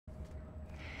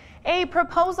A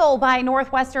proposal by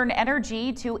Northwestern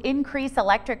Energy to increase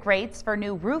electric rates for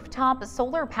new rooftop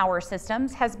solar power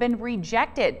systems has been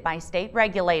rejected by state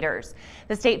regulators.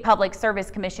 The State Public Service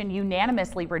Commission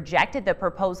unanimously rejected the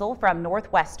proposal from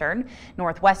Northwestern.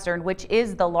 Northwestern, which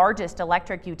is the largest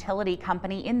electric utility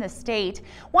company in the state,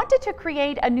 wanted to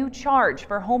create a new charge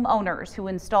for homeowners who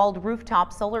installed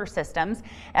rooftop solar systems,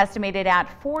 estimated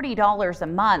at $40 a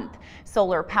month.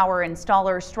 Solar power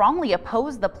installers strongly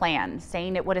opposed the plan,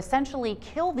 saying it would essentially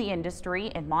kill the industry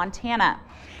in Montana.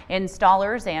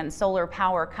 Installers and solar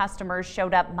power customers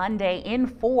showed up Monday in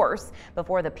force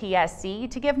before the PSC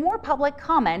to give more public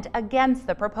comment against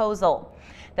the proposal.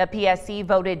 The PSC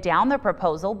voted down the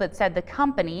proposal but said the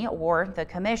company or the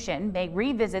commission may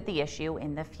revisit the issue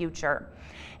in the future.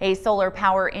 A solar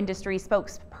power industry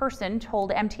spokesperson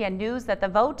told MTN News that the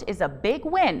vote is a big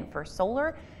win for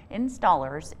solar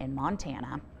installers in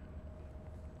Montana.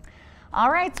 All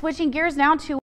right, switching gears now to